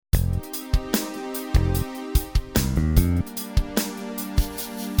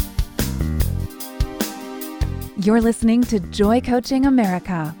You're listening to Joy Coaching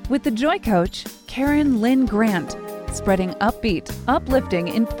America with the Joy Coach, Karen Lynn Grant, spreading upbeat, uplifting,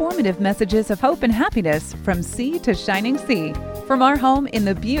 informative messages of hope and happiness from sea to shining sea, from our home in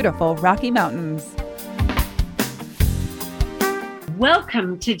the beautiful Rocky Mountains.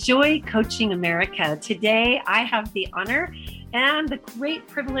 Welcome to Joy Coaching America. Today, I have the honor and the great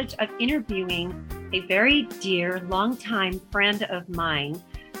privilege of interviewing a very dear, longtime friend of mine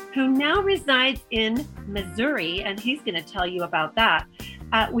who now resides in Missouri, and he's going to tell you about that.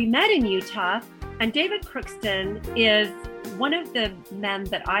 We met in Utah, and David Crookston is one of the men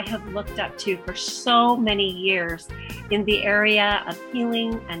that I have looked up to for so many years in the area of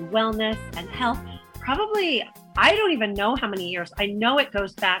healing and wellness and health. Probably, I don't even know how many years. I know it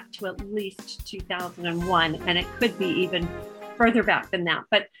goes back to at least 2001, and it could be even further back than that.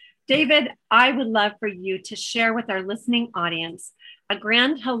 But David, I would love for you to share with our listening audience a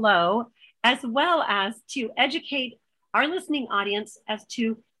grand hello, as well as to educate our listening audience as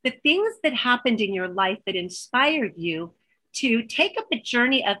to the things that happened in your life that inspired you to take up a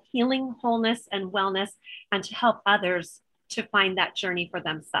journey of healing, wholeness, and wellness, and to help others to find that journey for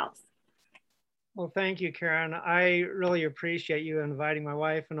themselves. Well, thank you, Karen. I really appreciate you inviting my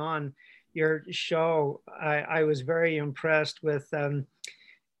wife and on your show. I was very impressed with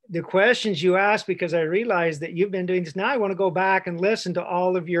the questions you asked, because I realized that you've been doing this. Now I want to go back and listen to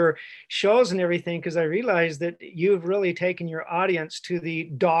all of your shows and everything, because I realized that you've really taken your audience to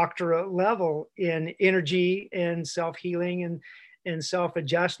the doctorate level in energy and self-healing and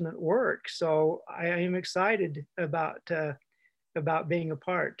self-adjustment work. So I am excited about being a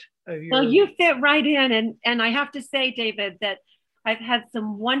part of your... Well, you fit right in. And I have to say, David, that I've had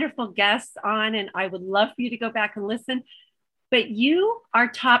some wonderful guests on, and I would love for you to go back and listen. But you are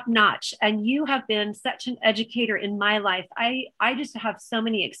top notch, and you have been such an educator in my life. I just have so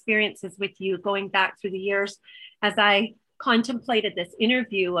many experiences with you going back through the years as I contemplated this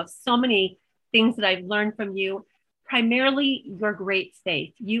interview of so many things that I've learned from you, primarily your great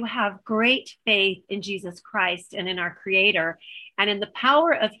faith. You have great faith in Jesus Christ and in our Creator and in the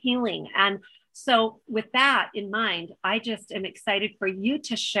power of healing. And so with that in mind, I just am excited for you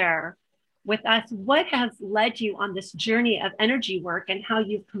to share with us what has led you on this journey of energy work and how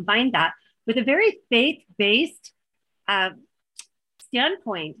you've combined that with a very faith-based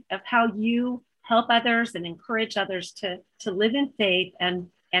standpoint of how you help others and encourage others to live in faith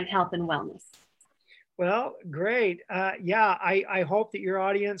and health and wellness. Well, great. I hope that your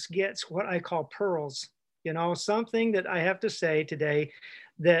audience gets what I call pearls, something that I have to say today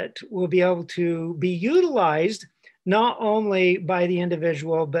that will be able to be utilized not only by the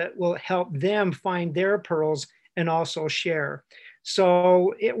individual, but will help them find their pearls and also share.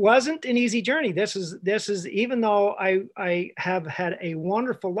 So it wasn't an easy journey. This is even though I have had a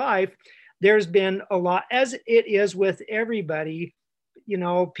wonderful life, there's been a lot, as it is with everybody,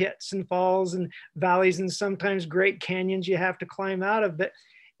 pits and falls and valleys and sometimes great canyons you have to climb out of. But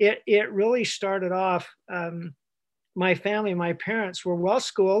it really started off, my family, my parents were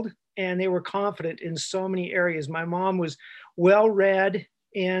well-schooled, and they were confident in so many areas. My mom was well-read,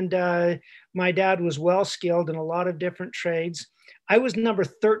 and my dad was well-skilled in a lot of different trades. I was number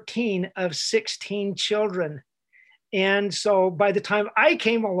 13 of 16 children. And so by the time I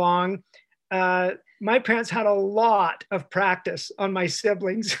came along, my parents had a lot of practice on my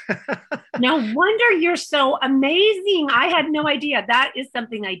siblings. No wonder you're so amazing. I had no idea. That is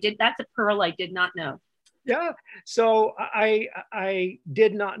something I did. That's a pearl I did not know. Yeah. So I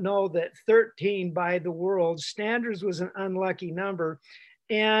did not know that 13 by the world standards was an unlucky number.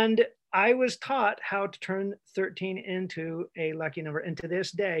 And I was taught how to turn 13 into a lucky number. And to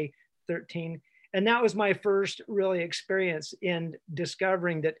this day, 13. And that was my first really experience in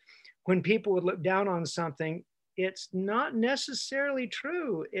discovering that when people would look down on something, it's not necessarily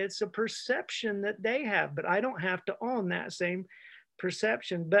true. It's a perception that they have, but I don't have to own that same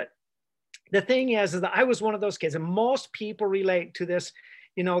perception. But the thing is that I was one of those kids, and most people relate to this,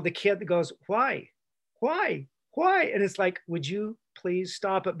 the kid that goes, why? And it's like, would you please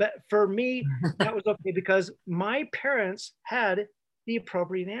stop it? But for me, that was okay, because my parents had the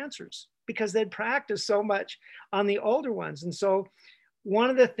appropriate answers because they'd practiced so much on the older ones. And so one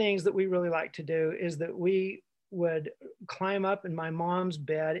of the things that we really like to do is that we would climb up in my mom's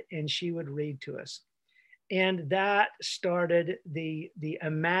bed and she would read to us. And that started the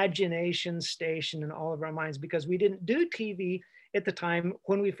imagination station in all of our minds, because we didn't do TV at the time.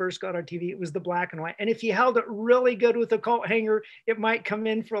 When we first got our TV, it was the black and white. And if you held it really good with a coat hanger, it might come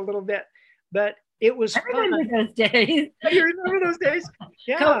in for a little bit. But it was fun. I remember those days. You remember those days?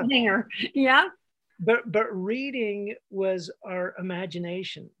 Yeah. Coat hanger. Yeah. But reading was our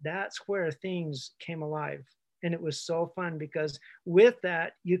imagination. That's where things came alive. And it was so fun because with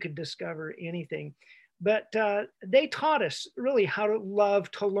that, you could discover anything. But they taught us really how to love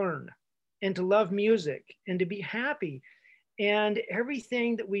to learn and to love music and to be happy. And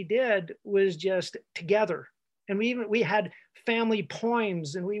everything that we did was just together. And we had family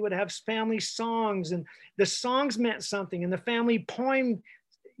poems, and we would have family songs, and the songs meant something, and the family poem,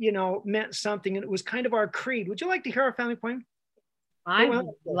 meant something. And it was kind of our creed. Would you like to hear our family poem? I would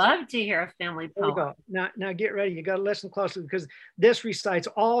love to hear a family poem. There you go. Now get ready. You got to listen closely because this recites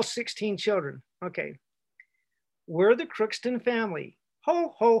all 16 children. Okay. We're the Crookston family.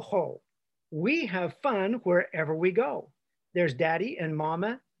 Ho, ho, ho. We have fun wherever we go. There's Daddy and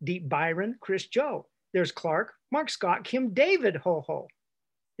Mama, Deep Byron, Chris Joe. There's Clark, Mark Scott, Kim David, ho, ho.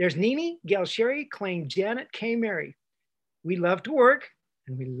 There's Nene, Gail Sherry, Clayne Janet, Kay Mary. We love to work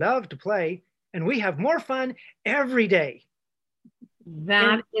and we love to play, and we have more fun every day.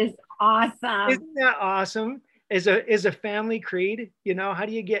 That is awesome. Isn't that awesome? Is a family creed. How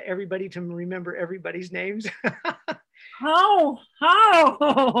do you get everybody to remember everybody's names? Oh,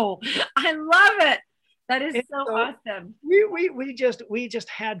 I love it. That is so awesome. We just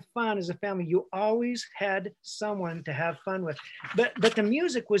had fun as a family. You always had someone to have fun with. But the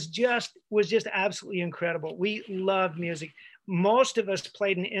music was just absolutely incredible. We loved music. Most of us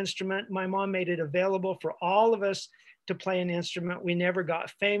played an instrument. My mom made it available for all of us to play an instrument. We never got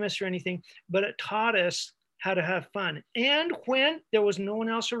famous or anything, but it taught us how to have fun. And when there was no one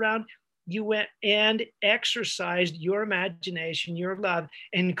else around, you went and exercised your imagination, your love,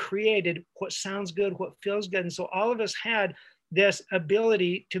 and created what sounds good, what feels good. And so all of us had this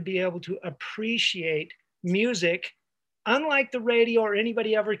ability to be able to appreciate music, unlike the radio or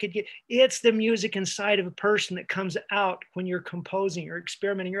anybody ever could get. It's the music inside of a person that comes out when you're composing or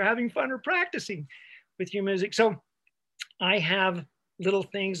experimenting or having fun or practicing with your music. So I have little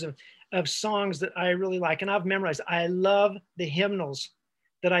things of songs that I really like, and I've memorized. I love the hymnals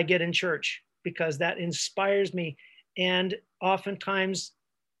that I get in church because that inspires me. And oftentimes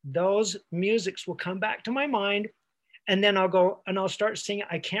those musics will come back to my mind, and then I'll go and I'll start singing.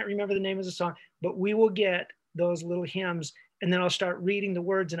 I can't remember the name of the song, but we will get those little hymns, and then I'll start reading the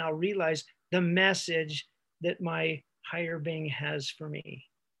words, and I'll realize the message that my higher being has for me.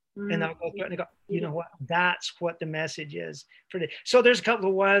 And I'll go through it and go, you know what? That's what the message is for today. So there's a couple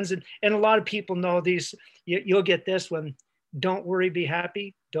of ones, and a lot of people know these. You'll get this one. Don't worry, be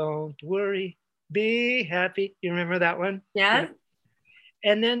happy. Don't worry, be happy. You remember that one? Yeah.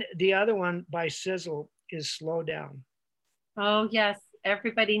 And then the other one by Sizzle is Slow Down. Oh, yes.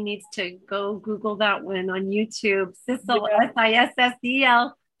 Everybody needs to go Google that one on YouTube. Sissel,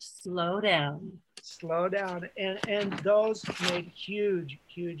 Sissel, Slow Down. Slow Down. And those made huge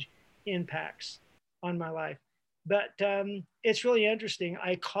impacts on my life. But it's really interesting.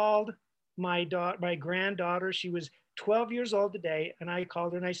 I called my granddaughter. She was 12 years old today. And I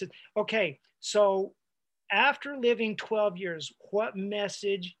called her and I said, okay, so after living 12 years, what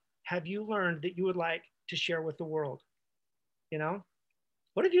message have you learned that you would like to share with the world?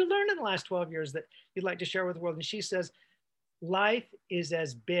 What have you learned in the last 12 years that you'd like to share with the world? And she says, life is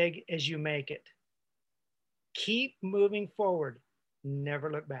as big as you make it. Keep moving forward.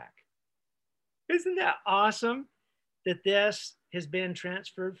 Never look back. Isn't that awesome that this has been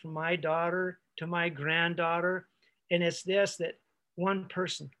transferred from my daughter to my granddaughter? And it's this, that one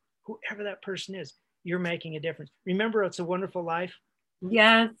person, whoever that person is, you're making a difference. Remember, It's a Wonderful Life?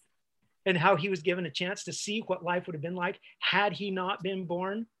 Yes. And how he was given a chance to see what life would have been like had he not been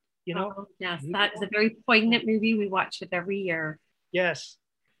born, Oh, yes, that is a very poignant movie. We watch it every year. Yes,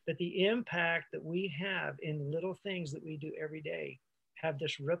 but the impact that we have in little things that we do every day have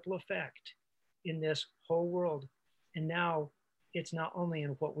this ripple effect in this whole world. And now it's not only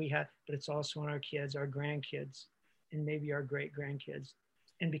in what we have, but it's also in our kids, our grandkids, and maybe our great grandkids.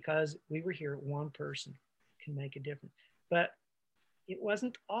 And because we were here, one person can make a difference. But it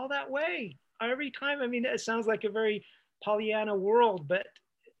wasn't all that way every time. I mean, it sounds like a very Pollyanna world, but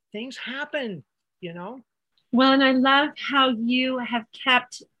things happen, Well, and I love how you have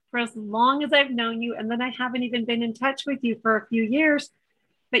kept for as long as I've known you, and then I haven't even been in touch with you for a few years,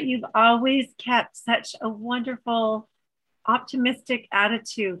 but you've always kept such a wonderful, optimistic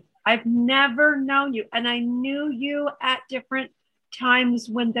attitude. I've never known you, and I knew you at different times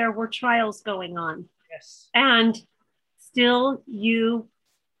when there were trials going on. Yes. And still you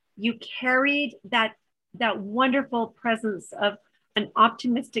carried that wonderful presence of an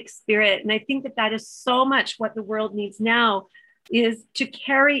optimistic spirit. And I think that is so much what the world needs now, is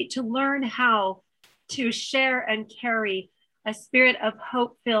to learn how to share and carry a spirit of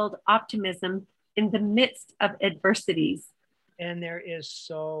hope-filled optimism in the midst of adversities. And there is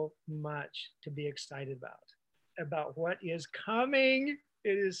so much to be excited about. about what is coming.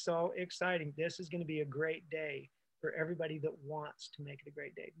 It is so exciting. This is going to be a great day for everybody that wants to make it a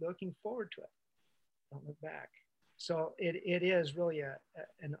great day. Looking forward to it. Don't look back. So it is really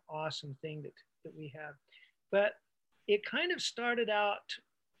an awesome thing that we have. But it kind of started out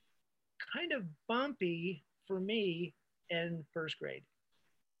kind of bumpy for me in first grade.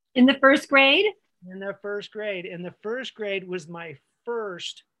 In the first grade? In the first grade. And the first grade was my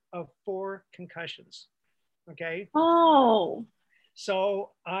first of 4 concussions. Okay. Oh.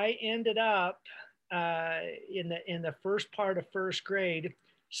 So I ended up in the first part of first grade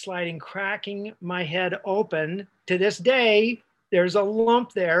cracking my head open. To this day, there's a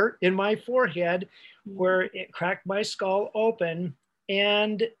lump there in my forehead where it cracked my skull open.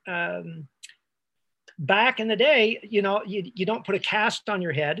 And back in the day, you don't put a cast on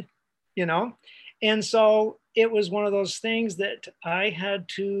your head, and so it was one of those things that I had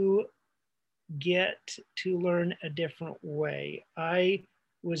to get to learn a different way. I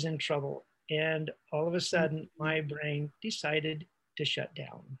was in trouble, and all of a sudden my brain decided to shut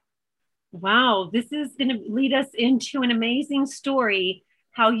down. Wow, this is going to lead us into an amazing story,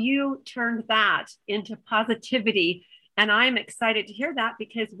 how you turned that into positivity. And I'm excited to hear that,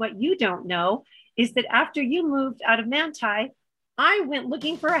 because what you don't know is that after you moved out of Manti, I went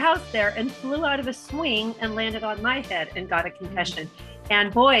looking for a house there and flew out of a swing and landed on my head and got a concussion.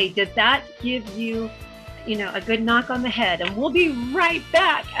 And boy, did that give you, a good knock on the head. And we'll be right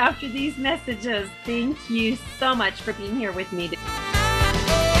back after these messages. Thank you so much for being here with me.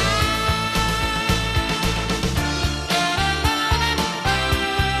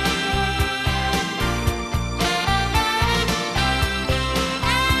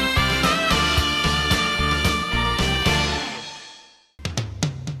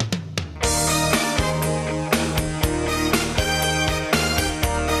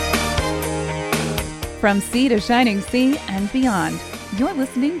 From sea to shining sea and beyond, you're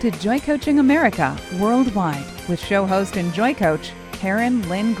listening to Joy Coaching America Worldwide with show host and Joy Coach, Karen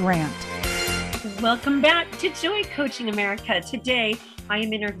Lynn Grant. Welcome back to Joy Coaching America. Today, I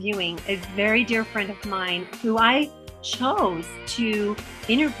am interviewing a very dear friend of mine who I chose to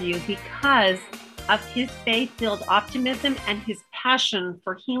interview because of his faith-filled optimism and his passion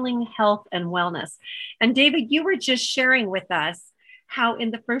for healing, health, and wellness. And David, you were just sharing with us how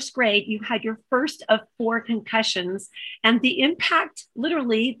in the first grade you had your first of 4 concussions, and the impact,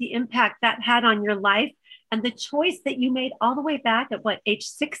 literally the impact that had on your life, and the choice that you made all the way back at age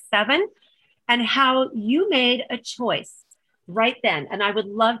 6, 7, and how you made a choice right then. And I would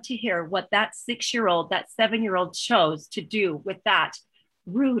love to hear what that 6-year-old, that 7-year-old chose to do with that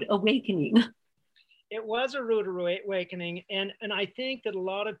rude awakening. It was a rude awakening. And I think that a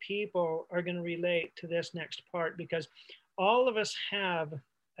lot of people are going to relate to this next part, because all of us have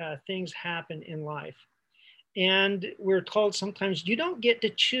things happen in life. And we're told sometimes you don't get to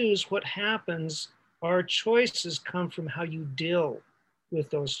choose what happens. Our choices come from how you deal with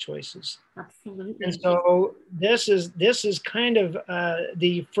those choices. Absolutely. And so this is kind of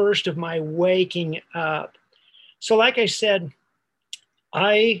the first of my waking up. So like I said,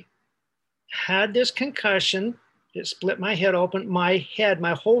 I had this concussion. It split my head open, my head,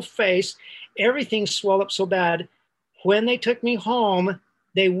 my whole face, everything swelled up so bad. When they took me home,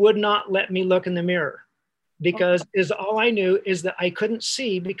 they would not let me look in the mirror, because all I knew is that I couldn't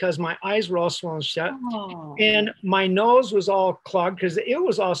see because my eyes were all swollen shut. Oh. And my nose was all clogged because it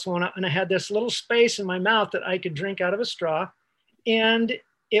was all swollen up, and I had this little space in my mouth that I could drink out of a straw. And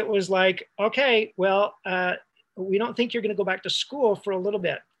it was like, okay, well, we don't think you're going to go back to school for a little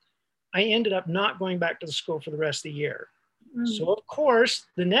bit. I ended up not going back to the school for the rest of the year. So of course,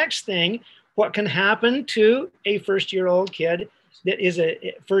 the next thing, what can happen to a first-year-old kid that is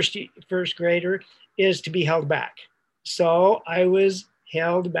a first grader, is to be held back. So I was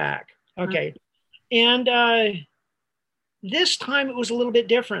held back. Okay. And this time it was a little bit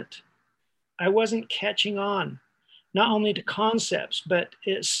different. I wasn't catching on, not only to concepts, but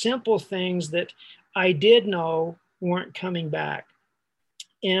simple things that I did know weren't coming back.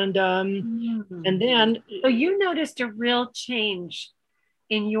 And then, so you noticed a real change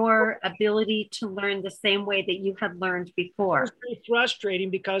in your ability to learn the same way that you had learned before. It was very frustrating,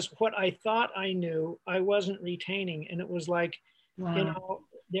 because what I thought I knew, I wasn't retaining. And it was like, Wow.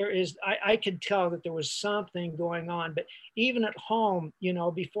 I could tell that there was something going on. But even at home,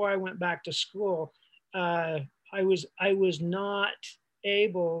 before I went back to school, I was not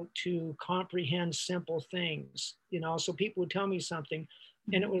able to comprehend simple things, so people would tell me something,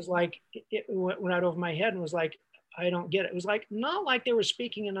 and it was like, it went right over my head, and was like, I don't get it. It was like, not like they were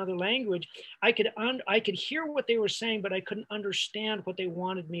speaking another language. I could hear what they were saying, but I couldn't understand what they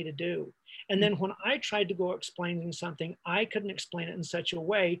wanted me to do. And then when I tried to go explaining something, I couldn't explain it in such a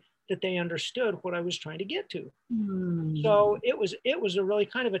way that they understood what I was trying to get to. So it was a really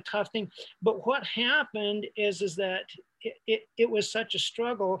kind of a tough thing. But what happened is that it was such a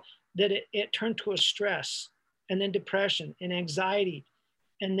struggle that it turned to a stress, and then depression and anxiety,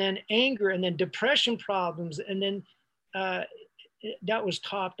 and then anger, and then depression problems. And then that was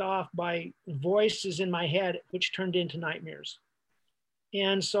topped off by voices in my head, which turned into nightmares.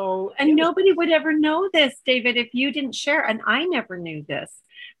 And so, and nobody would ever know this, David, if you didn't share. And I never knew this,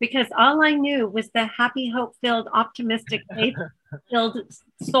 because all I knew was the happy, hope-filled, optimistic, faith-filled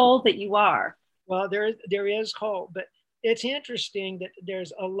soul that you are. Well, there is hope, but it's interesting that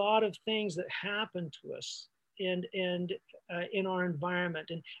there's a lot of things that happen to us and in our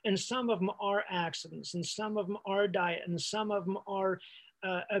environment, and some of them are accidents, and some of them are diet, and some of them are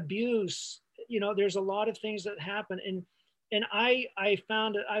abuse. There's a lot of things that happen, and I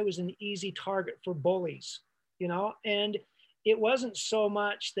found that I was an easy target for bullies, and it wasn't so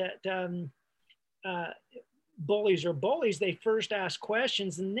much that bullies are bullies. They first ask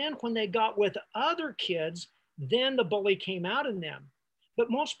questions, and then when they got with other kids, then the bully came out in them. But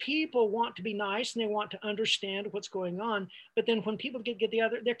most people want to be nice and they want to understand what's going on. But then when people get the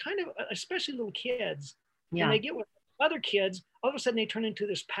other, they're kind of, especially little kids, when they get with other kids, all of a sudden they turn into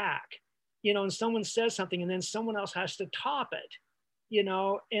this pack, and someone says something and then someone else has to top it,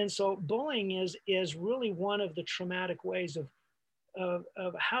 and so bullying is really one of the traumatic ways of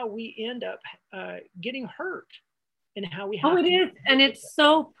how we end up getting hurt, and how we have it is. And it's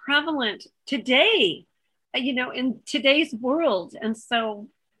so prevalent today, in today's world. And so,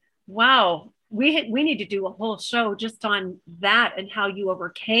 wow, we need to do a whole show just on that and how you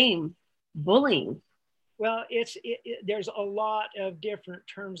overcame bullying. Well, there's a lot of different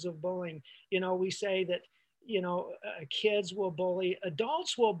terms of bullying. We say that, kids will bully,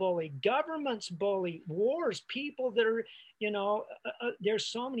 adults will bully, governments bully, wars, people that are, there's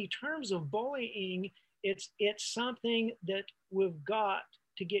so many terms of bullying. It's something that we've got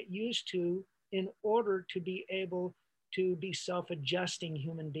to get used to in order to be able to be self-adjusting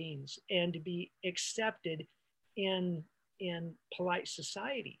human beings and to be accepted in polite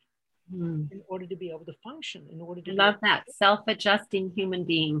society. In order to be able to function, in order to love that self-adjusting human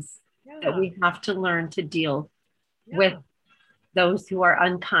beings, that we have to learn to deal with those who are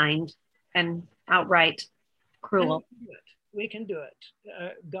unkind and outright cruel. We can do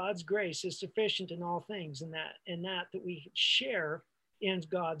it. God's grace is sufficient in all things, and that we share in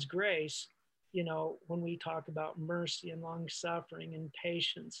God's grace. When we talk about mercy and long suffering and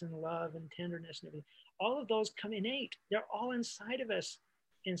patience and love and tenderness and everything, all of those come innate. They're all inside of us.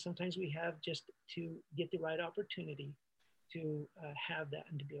 And sometimes we have just to get the right opportunity to have that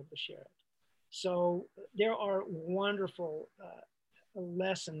and to be able to share it. So there are wonderful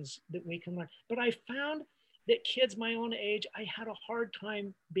lessons that we can learn. But I found that kids my own age, I had a hard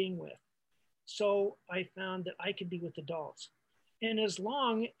time being with. So I found that I could be with adults. And as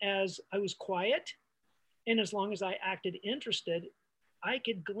long as I was quiet and as long as I acted interested, I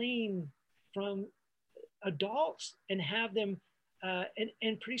could glean from adults and have them.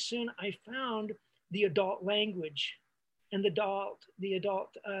 And pretty soon I found the adult language and the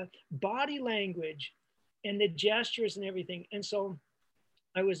adult body language and the gestures and everything. And so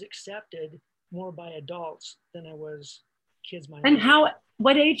I was accepted more by adults than I was kids my And age.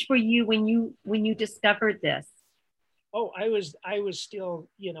 What age were you when you discovered this? Oh, I was still,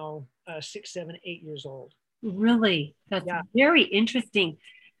 6, 7, 8 years old. Really? That's very interesting.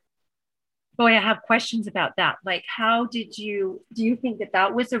 Boy, I have questions about that. Like, how do you think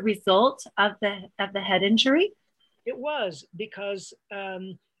that was a result of the head injury? It was, because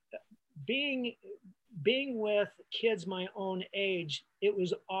being with kids my own age, it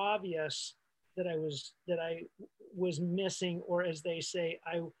was obvious that I was missing, or as they say,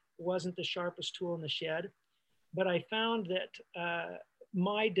 I wasn't the sharpest tool in the shed. But I found that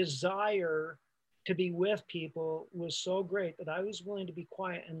my desire to be with people was so great that I was willing to be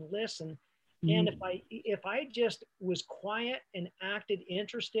quiet and listen. And if I just was quiet and acted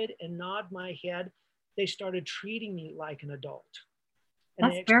interested and nod my head, they started treating me like an adult.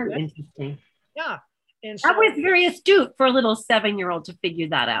 And that's very interesting. Yeah. And so, that was very astute for a little 7-year-old to figure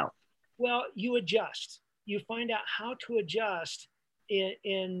that out. Well, you adjust. You find out how to adjust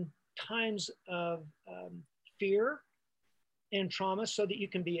in times of fear and trauma, so that you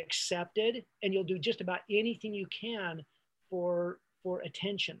can be accepted, and you'll do just about anything you can for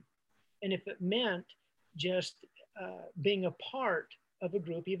attention. And if it meant just being a part of a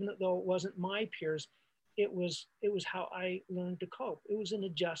group, even though it wasn't my peers, it was how I learned to cope. It was an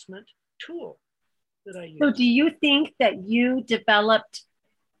adjustment tool that I used. So do you think that you developed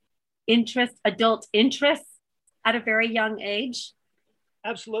adult interests at a very young age?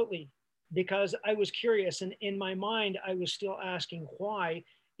 Absolutely, because I was curious, and in my mind, I was still asking why,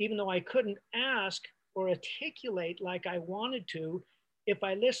 even though I couldn't ask or articulate like I wanted to. If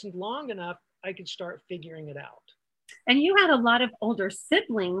I listened long enough, I could start figuring it out. And you had a lot of older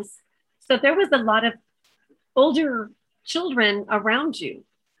siblings, so there was a lot of older children around you.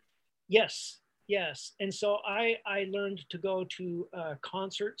 Yes, yes. And so I learned to go to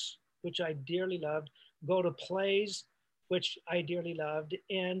concerts, which I dearly loved, go to plays, which I dearly loved.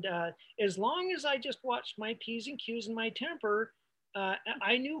 And as long as I just watched my P's and Q's and my temper,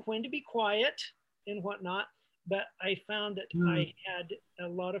 I knew when to be quiet and whatnot. But I found that I had a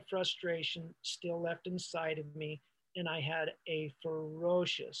lot of frustration still left inside of me, and I had a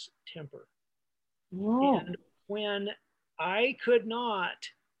ferocious temper. Whoa. And when I could not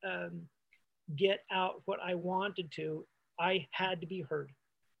get out what I wanted to, I had to be heard.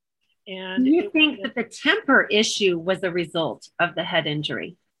 And do you think that the temper issue was a result of the head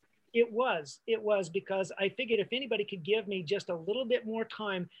injury? It was because I figured if anybody could give me just a little bit more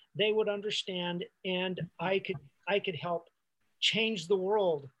time, they would understand, and I could help change the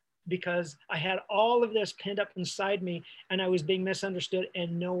world, because I had all of this pinned up inside me and I was being misunderstood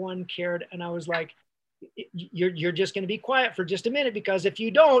and no one cared. And I was like, you're just going to be quiet for just a minute, because if you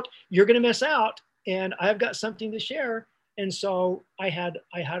don't, you're going to miss out, and I've got something to share. And so I had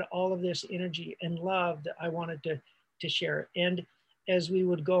all of this energy and love that I wanted to share. And as we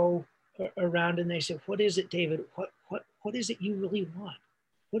would go around and they said, what is it, David? What is it you really want?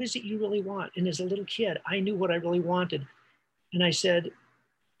 What is it you really want? And as a little kid, I knew what I really wanted. And I said,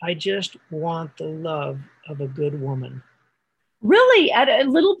 I just want the love of a good woman. Really? At a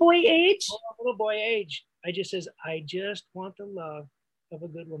little boy age? A little boy age. I just says, I just want the love of a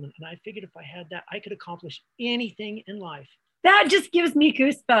good woman. And I figured if I had that, I could accomplish anything in life. That just gives me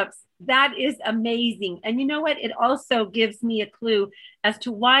goosebumps. That is amazing. And you know what? It also gives me a clue as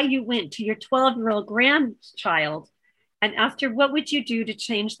to why you went to your 12-year-old grandchild and asked her, what would you do to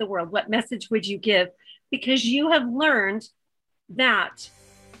change the world? What message would you give? Because you have learned that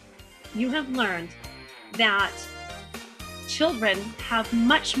children have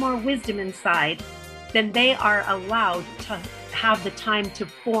much more wisdom inside than they are allowed to have the time to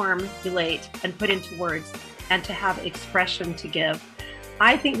formulate and put into words and to have expression to give.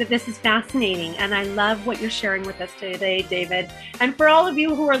 I think that this is fascinating, and I love what you're sharing with us today, David. And for all of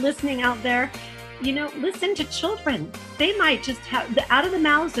you who are listening out there, listen to children. They might just have out of the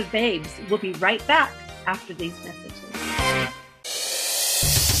mouths of babes. We'll be right back after these messages.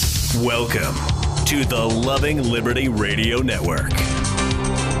 Welcome to the Loving Liberty Radio Network.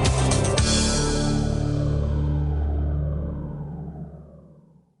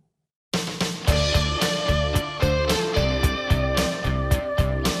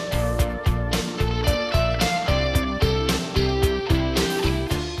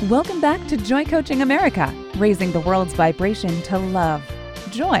 Welcome back to Joy Coaching America, raising the world's vibration to love,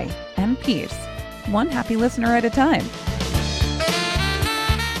 joy, and peace, one happy listener at a time.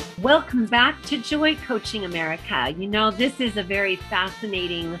 Welcome back to Joy Coaching America. This is a very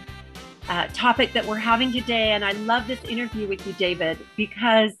fascinating topic that we're having today, and I love this interview with you, David,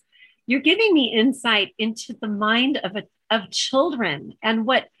 because you're giving me insight into the mind of children and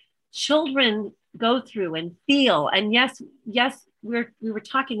what children go through and feel. And yes, we were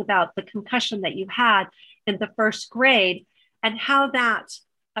talking about the concussion that you had in the first grade and how that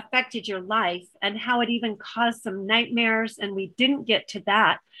affected your life and how it even caused some nightmares. And we didn't get to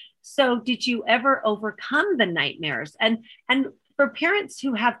that. So did you ever overcome the nightmares? And for parents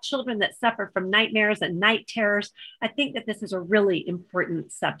who have children that suffer from nightmares and night terrors, I think that this is a really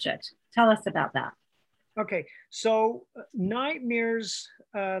important subject. Tell us about that. Okay, so nightmares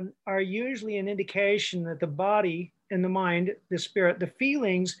are usually an indication that the body and the mind, the spirit, the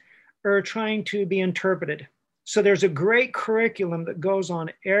feelings are trying to be interpreted. So there's a great curriculum that goes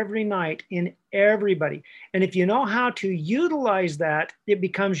on every night in everybody. And if you know how to utilize that, it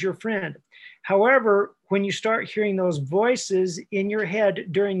becomes your friend. However, when you start hearing those voices in your head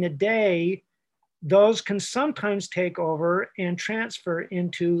during the day, those can sometimes take over and transfer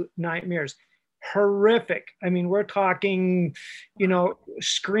into nightmares. Horrific. I mean, we're talking,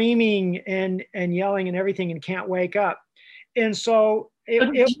 screaming and yelling and everything and can't wake up. And so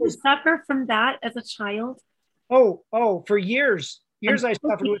did you suffer from that as a child? Oh, for years I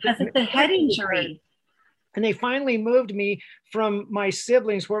suffered with because of the head injury. And they finally moved me from my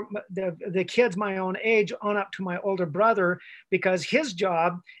siblings, were the kids my own age, on up to my older brother, because his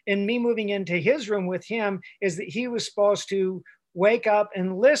job and me moving into his room with him is that he was supposed to wake up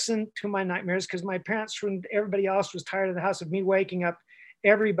and listen to my nightmares, because my parents and everybody else was tired of the house of me waking up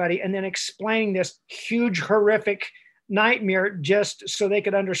everybody and then explaining this huge, horrific nightmare just so they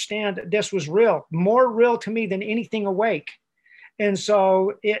could understand that this was real, more real to me than anything awake. And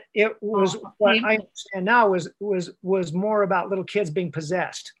so it was what I understand now was more about little kids being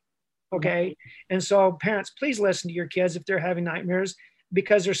possessed. Okay. And so parents, please listen to your kids if they're having nightmares,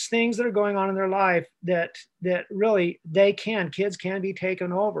 because there's things that are going on in their life that really kids can be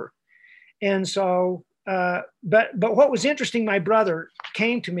taken over. And so, but what was interesting, my brother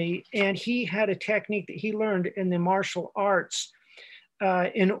came to me and he had a technique that he learned in the martial arts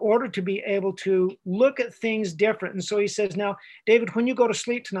in order to be able to look at things different. And so he says, now, David, when you go to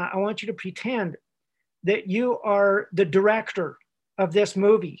sleep tonight, I want you to pretend that you are the director of this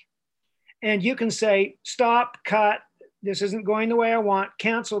movie. And you can say, stop, cut, this isn't going the way I want,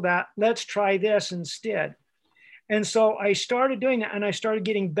 cancel that, let's try this instead. And so I started doing that and I started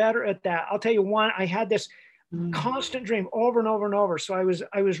getting better at that. I'll tell you one, I had this constant dream over and over and over. So I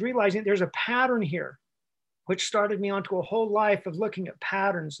was realizing there's a pattern here, which started me onto a whole life of looking at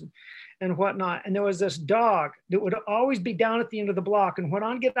patterns and whatnot. And there was this dog that would always be down at the end of the block. And when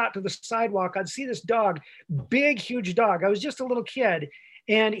I'd get out to the sidewalk, I'd see this dog, big, huge dog. I was just a little kid.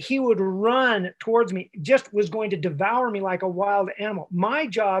 And he would run towards me, just was going to devour me like a wild animal. My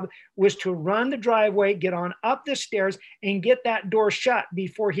job was to run the driveway, get on up the stairs, and get that door shut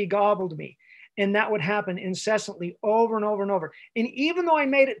before he gobbled me. And that would happen incessantly over and over and over. And even though I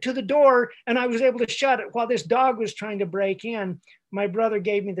made it to the door and I was able to shut it while this dog was trying to break in, my brother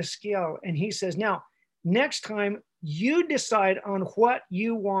gave me the skill. And he says, now, next time you decide on what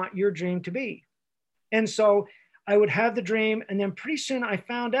you want your dream to be. And so I would have the dream. And then pretty soon I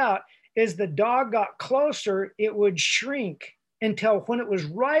found out as the dog got closer, it would shrink until when it was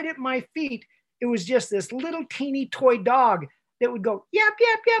right at my feet, it was just this little teeny toy dog that would go, yep,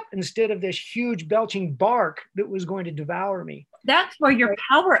 yep, yep, instead of this huge belching bark that was going to devour me. That's where your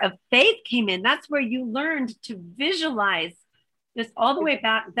power of faith came in. That's where you learned to visualize this all the way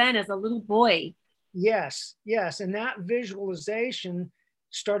back then as a little boy. Yes, yes. And that visualization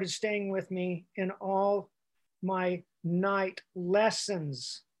started staying with me in all my night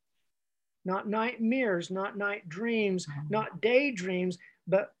lessons, not nightmares, not night dreams, not daydreams,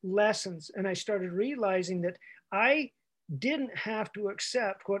 but lessons. And I started realizing that I didn't have to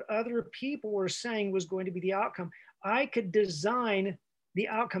accept what other people were saying was going to be the outcome. I could design the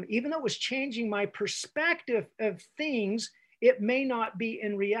outcome, even though it was changing my perspective of things. It may not be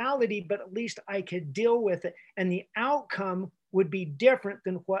in reality, but at least I could deal with it. And the outcome would be different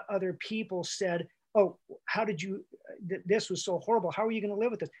than what other people said. Oh, how did you, this was so horrible. How are you going to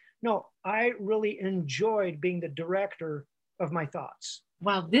live with this? No, I really enjoyed being the director of my thoughts.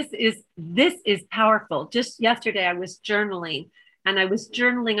 Wow, this is powerful. Just yesterday, I was journaling, and I was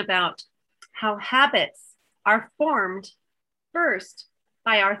journaling about how habits are formed first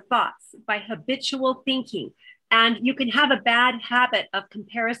by our thoughts, by habitual thinking. And you can have a bad habit of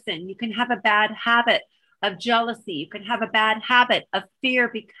comparison. You can have a bad habit of jealousy. You can have a bad habit of fear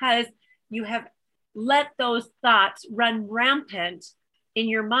because you have let those thoughts run rampant in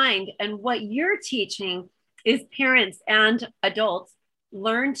your mind. And what you're teaching is parents and adults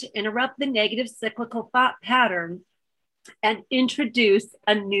learn to interrupt the negative cyclical thought pattern and introduce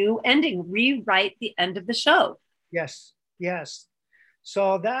a new ending, rewrite the end of the show. Yes, yes.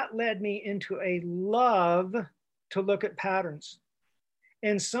 So that led me into a love to look at patterns.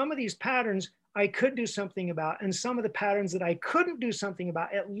 And some of these patterns I could do something about, and some of the patterns that I couldn't do something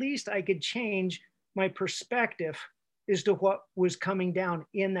about, at least I could change my perspective as to what was coming down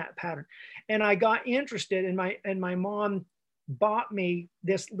in that pattern. And I got interested in my mom bought me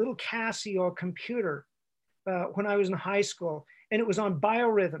this little Casio computer when I was in high school, and it was on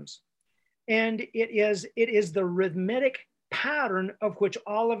biorhythms. And it is the rhythmic pattern of which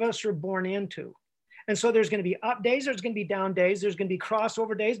all of us are born into. And so there's going to be up days, there's going to be down days, there's going to be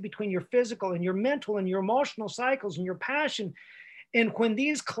crossover days between your physical and your mental and your emotional cycles and your passion. And when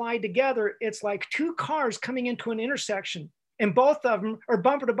these collide together, it's like two cars coming into an intersection, and both of them are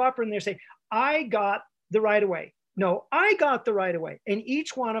bumper to bumper, and they say, I got the right of way. No, I got the right of way. And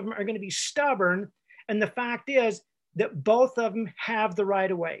each one of them are going to be stubborn. And the fact is that both of them have the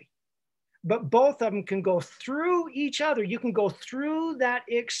right of way, but both of them can go through each other. You can go through that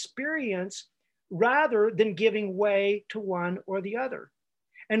experience rather than giving way to one or the other.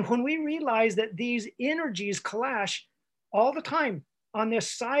 And when we realize that these energies clash all the time, on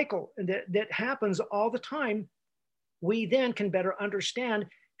this cycle that happens all the time, we then can better understand,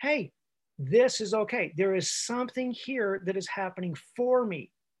 hey, this is okay. There is something here that is happening for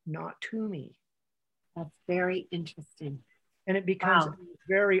me, not to me. That's very interesting. And it becomes a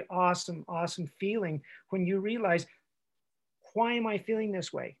very awesome, awesome feeling when you realize, why am I feeling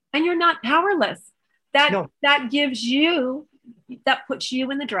this way? And you're not powerless. That gives you, that puts you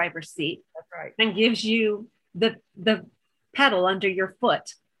in the driver's seat. That's right. And gives you the pedal under your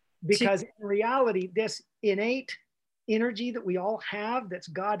foot. Because in reality, this innate energy that we all have, that's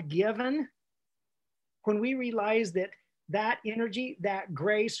God-given, when we realize that energy, that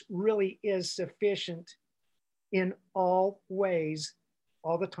grace really is sufficient in all ways,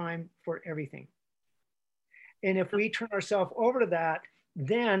 all the time, for everything. And if we turn ourselves over to that,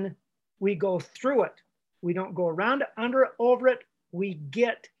 then we go through it. We don't go around it, under it, over it. We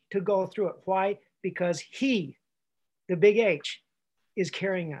get to go through it. Why? Because He, the big H, is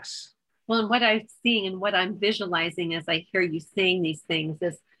carrying us. Well, and what I'm seeing and what I'm visualizing as I hear you saying these things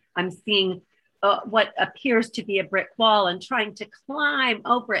is I'm seeing what appears to be a brick wall and trying to climb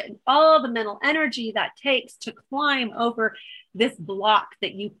over it, and all the mental energy that takes to climb over this block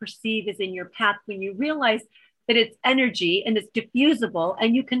that you perceive is in your path. When you realize that it's energy and it's diffusible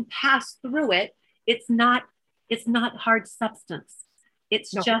and you can pass through it, it's not hard substance. It's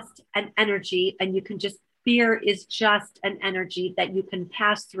just an energy, and you can just, fear is just an energy that you can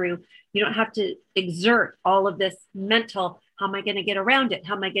pass through. You don't have to exert all of this mental, how am I going to get around it?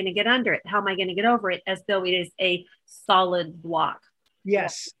 How am I going to get under it? How am I going to get over it? As though it is a solid block.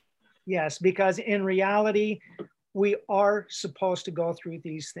 Yes, yes, because in reality, we are supposed to go through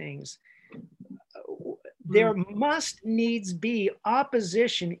these things. There must needs be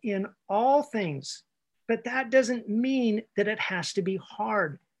opposition in all things, but that doesn't mean that it has to be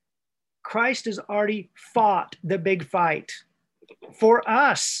hard. Christ has already fought the big fight for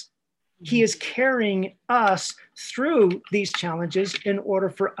us. He is carrying us through these challenges in order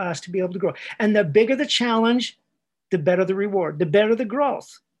for us to be able to grow. And the bigger the challenge, the better the reward, the better the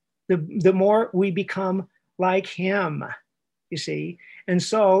growth, the more we become like Him, you see. And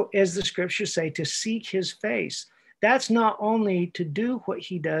so, as the scriptures say, to seek His face, that's not only to do what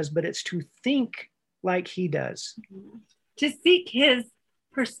He does, but it's to think like He does. To seek His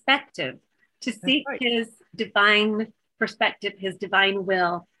perspective, to seek His divine perspective, His divine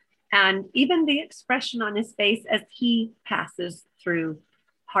will, and even the expression on His face as He passes through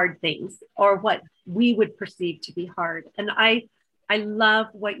hard things or what we would perceive to be hard. And I love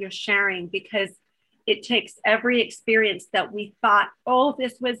what you're sharing, because it takes every experience that we thought, oh,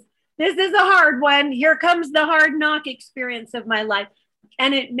 this is a hard one. Here comes the hard knock experience of my life.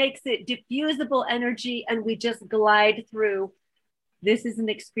 And it makes it diffusible energy, and we just glide through. This is an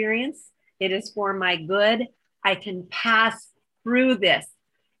experience. It is for my good. I can pass through this,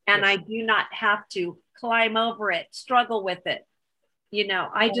 and I do not have to climb over it, struggle with it. You know,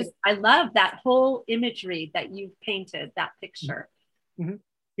 I love that whole imagery that you've painted, that picture. Mm-hmm.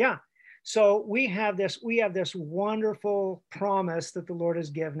 Yeah. So we have this wonderful promise that the Lord has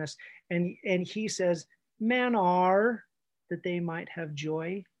given us. And He says, men are that they might have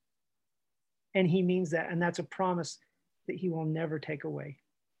joy. And He means that. And that's a promise that He will never take away.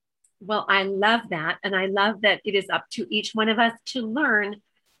 Well, I love that. And I love that it is up to each one of us to learn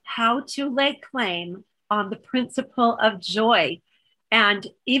how to lay claim on the principle of joy. And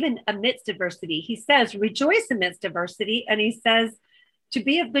even amidst adversity, He says, rejoice amidst adversity. And He says, to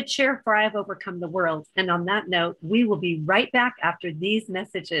be of good cheer, for I have overcome the world. And on that note, we will be right back after these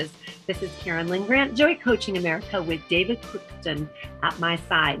messages. This is Karen Lynn Grant, Joy Coaching America, with David Crookston at my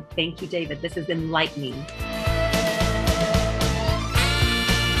side. Thank you, David. This is enlightening.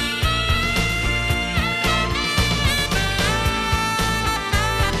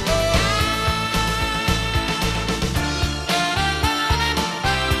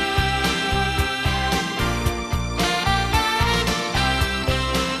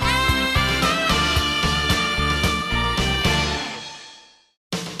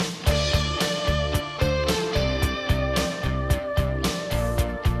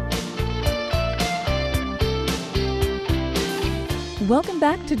 Welcome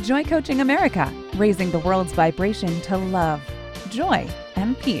back to Joy Coaching America, raising the world's vibration to love, joy,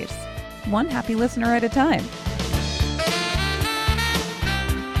 and peace, one happy listener at a time.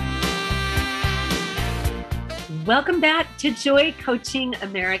 Welcome back to Joy Coaching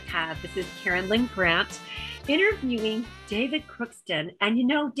America. This is Karen Lynn Grant, interviewing David Crookston. And you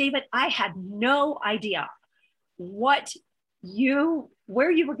know, David, I had no idea where you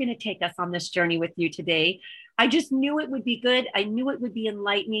were going to take us on this journey with you today. I just knew it would be good. I knew it would be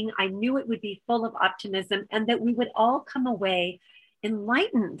enlightening. I knew it would be full of optimism, and that we would all come away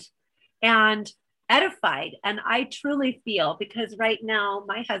enlightened and edified. And I truly feel, because right now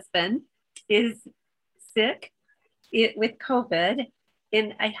my husband is sick with COVID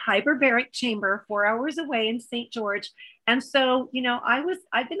in a hyperbaric chamber 4 hours away in St. George. And so,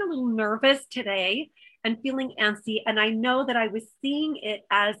 I've been a little nervous today and feeling antsy. And I know that I was seeing it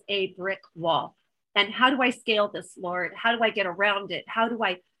as a brick wall. And how do I scale this, Lord? How do I get around it? How do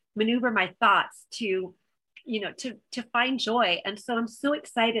I maneuver my thoughts to find joy? And so I'm so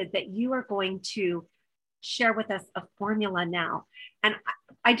excited that you are going to share with us a formula now. And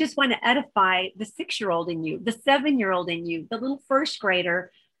I just want to edify the 6-year-old in you, the 7-year-old in you, the little first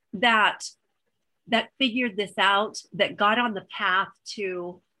grader that figured this out, that got on the path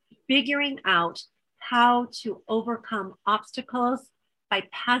to figuring out how to overcome obstacles by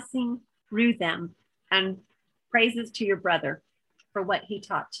passing through them. And praises to your brother for what he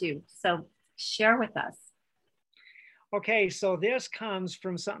taught too. So share with us. Okay, so this comes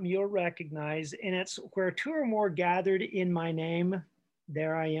from something you'll recognize, and it's where 2 or more gathered in my name,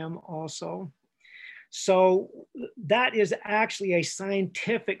 there I am also. So that is actually a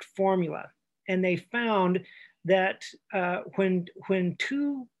scientific formula. And they found that when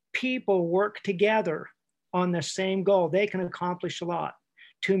 2 people work together on the same goal, they can accomplish a lot.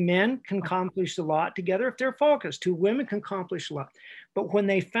 2 men can accomplish a lot together if they're focused. 2 women can accomplish a lot. But when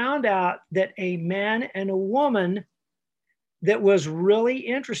they found out that a man and a woman that was really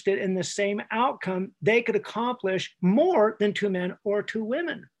interested in the same outcome, they could accomplish more than 2 men or 2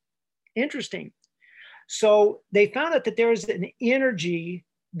 women. Interesting. So they found out that there is an energy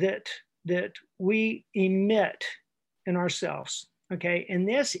that we emit in ourselves. Okay, and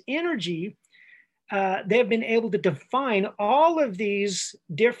this energy, they've been able to define all of these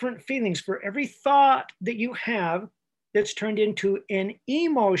different feelings. For every thought that you have that's turned into an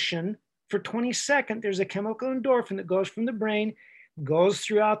emotion, for 20 seconds, there's a chemical endorphin that goes from the brain, goes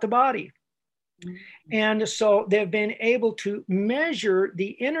throughout the body. Mm-hmm. And so they've been able to measure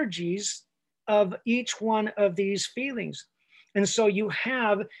the energies of each one of these feelings. And so you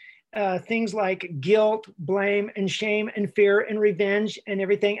have things like guilt, blame, and shame, and fear, and revenge, and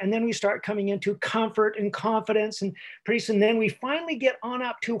everything. And then we start coming into comfort and confidence, and pretty soon then we finally get on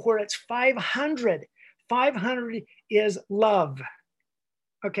up to where it's 500. 500 is love.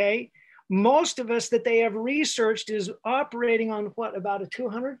 Okay? Most of us that they have researched is operating on what, about a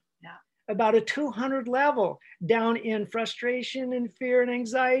 200? Yeah. About a 200 level, down in frustration and fear and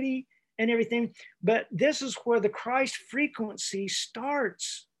anxiety and everything. But this is where the Christ frequency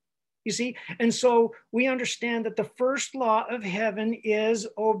starts. You see, and so we understand that the first law of heaven is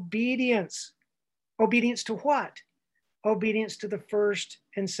obedience. Obedience to what? Obedience to the first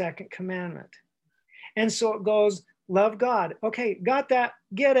and second commandment. And so it goes, love God. Okay, got that,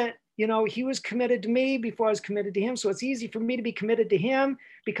 get it. He was committed to me before I was committed to him. So it's easy for me to be committed to him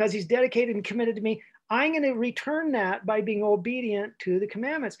because he's dedicated and committed to me. I'm going to return that by being obedient to the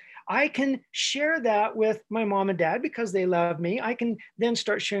commandments. I can share that with my mom and dad because they love me. I can then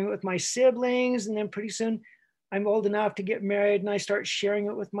start sharing it with my siblings. And then pretty soon I'm old enough to get married and I start sharing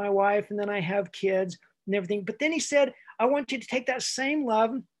it with my wife. And then I have kids and everything. But then he said, I want you to take that same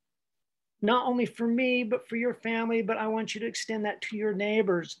love, not only for me, but for your family, but I want you to extend that to your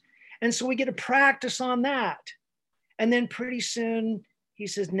neighbors. And so we get to practice on that. And then pretty soon he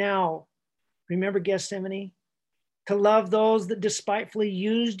says, now, remember Gethsemane? To love those that despitefully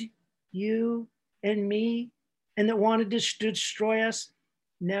used you and me and that wanted to destroy us.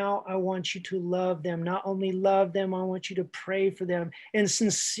 Now I want you to love them. Not only love them, I want you to pray for them. And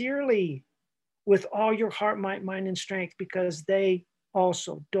sincerely, with all your heart, might, mind, and strength, because they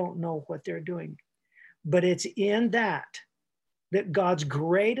also don't know what they're doing. But it's in that God's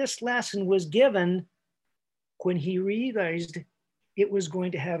greatest lesson was given when he realized it was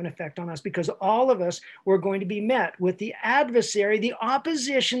going to have an effect on us, because all of us were going to be met with the adversary, the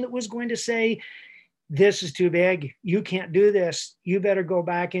opposition that was going to say, this is too big. You can't do this. You better go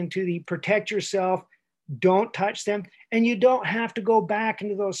back into the protect yourself. Don't touch them. And you don't have to go back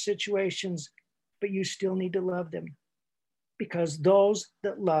into those situations, but you still need to love them, because those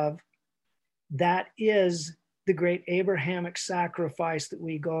that love, that is the great Abrahamic sacrifice that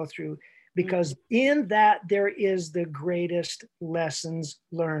we go through, because in that there is the greatest lessons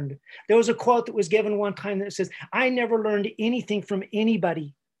learned. There was a quote that was given one time that says, I never learned anything from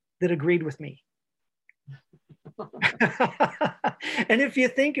anybody that agreed with me. And if you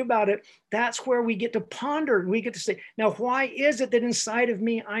think about it, that's where we get to ponder. We get to say, now, why is it that inside of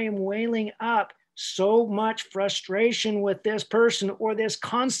me, I am wailing up so much frustration with this person or this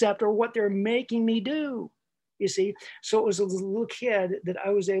concept or what they're making me do? You see, so it was as a little kid that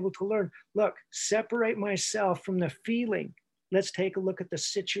I was able to learn, look, separate myself from the feeling Let's take a look at the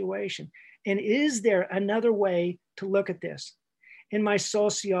situation. And is there another way to look at this? In my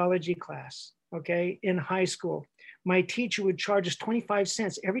sociology class, okay, in high school, my teacher would charge us 25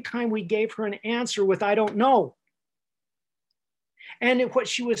 cents every time we gave her an answer with "I don't know." And what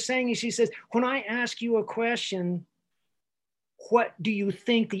she was saying is, she says, when I ask you a question, what do you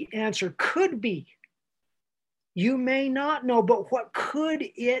think the answer could be? You may not know, but what could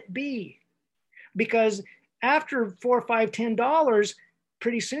it be? Because after $4, $5, $10,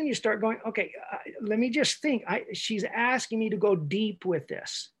 pretty soon you start going, okay, let me just think. She's asking me to go deep with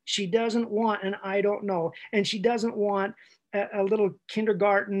this. She doesn't want an "I don't know," and she doesn't want a little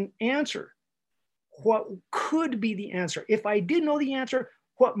kindergarten answer. What could be the answer? If I did know the answer,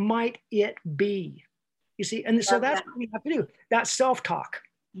 what might it be? You see, and so that's what we have to do. That's self-talk.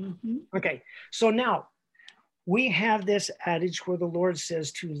 Mm-hmm. Okay, so now we have this adage where the Lord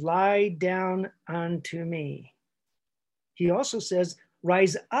says to lie down unto me. He also says,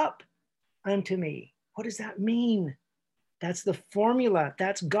 rise up unto me. What does that mean? That's the formula.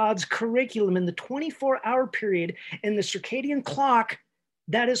 That's God's curriculum in the 24-hour period in the circadian clock.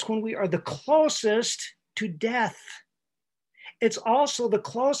 That is when we are the closest to death. It's also the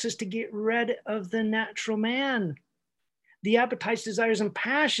closest to get rid of the natural man. The appetites, desires, and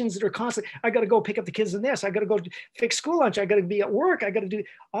passions that are constantly, I got to go pick up the kids in this. I got to go fix school lunch. I got to be at work. I got to do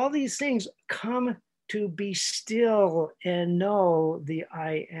all these things. Come to be still and know the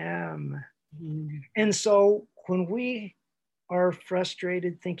I am. Mm-hmm. And so when we are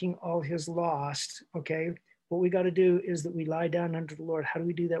frustrated thinking all is lost, okay, what we got to do is that we lie down under the Lord. How do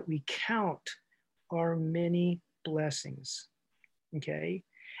we do that? We count our many blessings, okay?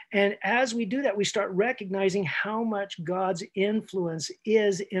 And as we do that, we start recognizing how much God's influence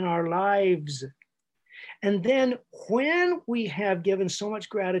is in our lives. And then when we have given so much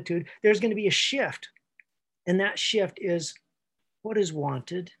gratitude, there's going to be a shift. And that shift is what is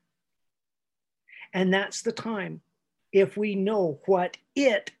wanted. And that's the time, if we know what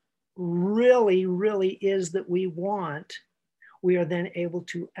it really, really is that we want, we are then able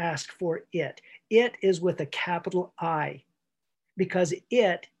to ask for it. It is with a capital I, because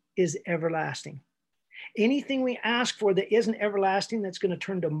it is everlasting. Anything we ask for that isn't everlasting, that's going to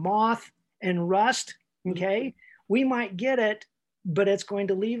turn to moth and rust, okay, we might get it, but it's going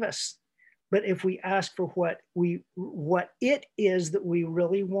to leave us. But if we ask for what it is that we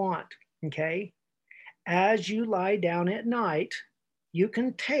really want, okay, as you lie down at night, you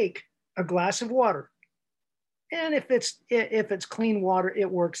can take a glass of water. And if it's clean water, it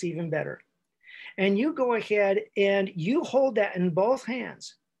works even better. And you go ahead and you hold that in both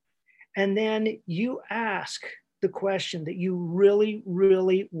hands. And then you ask the question that you really,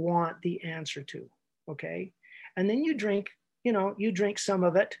 really want the answer to, okay? And then you drink some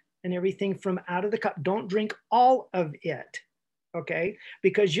of it and everything from out of the cup. Don't drink all of it, okay?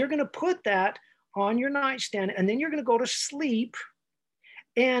 Because you're going to put that on your nightstand and then you're going to go to sleep.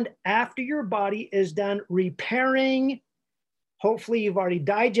 And after your body is done repairing, hopefully you've already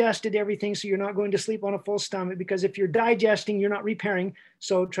digested everything, so you're not going to sleep on a full stomach, because if you're digesting, you're not repairing.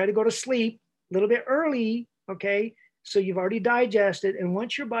 So try to go to sleep a little bit early, okay? So you've already digested. And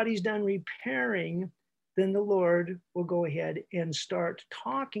once your body's done repairing, then the Lord will go ahead and start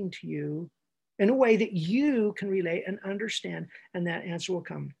talking to you in a way that you can relate and understand, and that answer will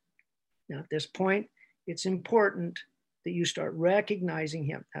come. Now, at this point, it's important that you start recognizing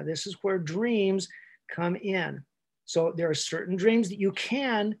him. Now, this is where dreams come in. So there are certain dreams that you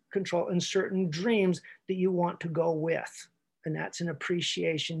can control and certain dreams that you want to go with. And that's an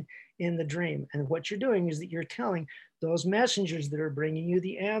appreciation in the dream. And what you're doing is that you're telling those messengers that are bringing you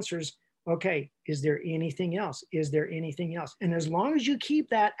the answers, okay, is there anything else? Is there anything else? And as long as you keep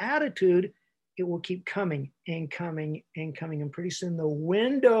that attitude, it will keep coming and coming and coming. And pretty soon the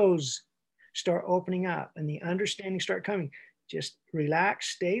windows start opening up and the understanding start coming. Just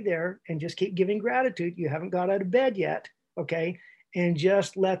relax, stay there, and just keep giving gratitude. You haven't got out of bed yet, okay? And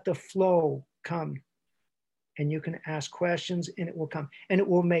just let the flow come. And you can ask questions and it will come. And it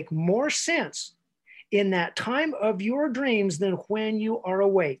will make more sense in that time of your dreams than when you are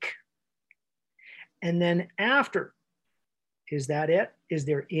awake. And then after, is that it? Is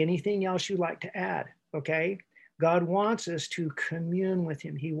there anything else you'd like to add, okay? God wants us to commune with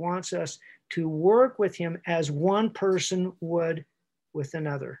him. He wants us to work with him as one person would with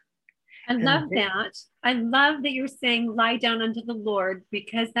another. I love that. I love that you're saying lie down unto the Lord,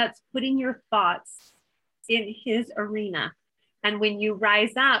 because that's putting your thoughts in his arena. And when you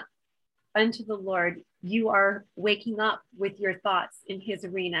rise up unto the Lord, you are waking up with your thoughts in his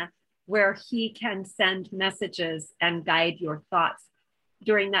arena, where he can send messages and guide your thoughts.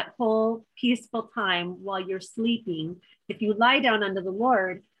 during that whole peaceful time while you're sleeping, if you lie down under the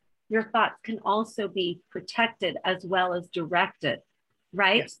Lord, your thoughts can also be protected as well as directed,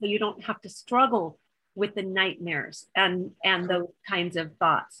 right? Yes. So you don't have to struggle with the nightmares and those kinds of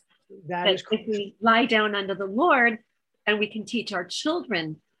thoughts. That But is if we lie down under the Lord, and we can teach our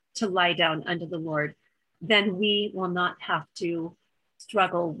children to lie down under the Lord, then we will not have to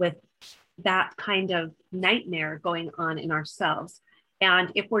struggle with that kind of nightmare going on in ourselves.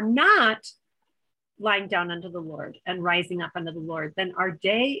 And if we're not lying down under the Lord and rising up under the Lord, then our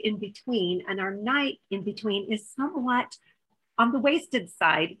day in between and our night in between is somewhat on the wasted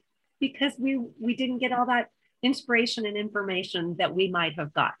side, because we didn't get all that inspiration and information that we might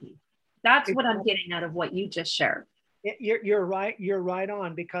have gotten. That's what I'm getting out of what you just shared. You're right. You're right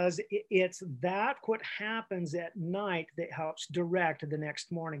on, because it's that what happens at night that helps direct the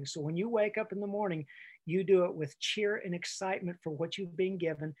next morning. So when you wake up in the morning, you do it with cheer and excitement for what you've been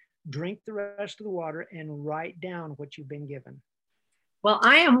given. Drink the rest of the water and write down what you've been given. Well,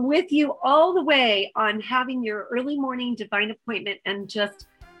 I am with you all the way on having your early morning divine appointment. And just,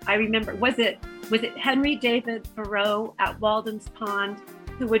 I remember, was it Henry David Thoreau at Walden's Pond,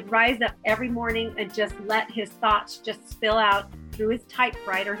 who would rise up every morning and just let his thoughts just spill out through his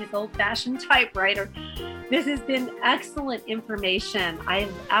typewriter, his old-fashioned typewriter. This has been excellent information. I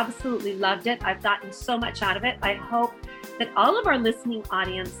absolutely loved it. I've gotten so much out of it. I hope that all of our listening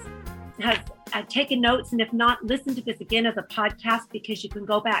audience has taken notes, and if not, listen to this again as a podcast, because you can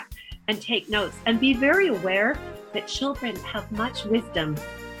go back and take notes and be very aware that children have much wisdom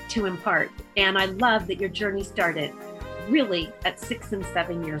to impart. And I love that your journey started really at 6 and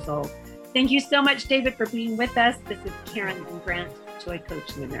 7 years old. Thank you so much, David, for being with us. This is Karen Lynn Grant, Joy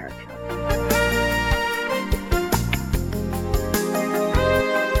Coaching America.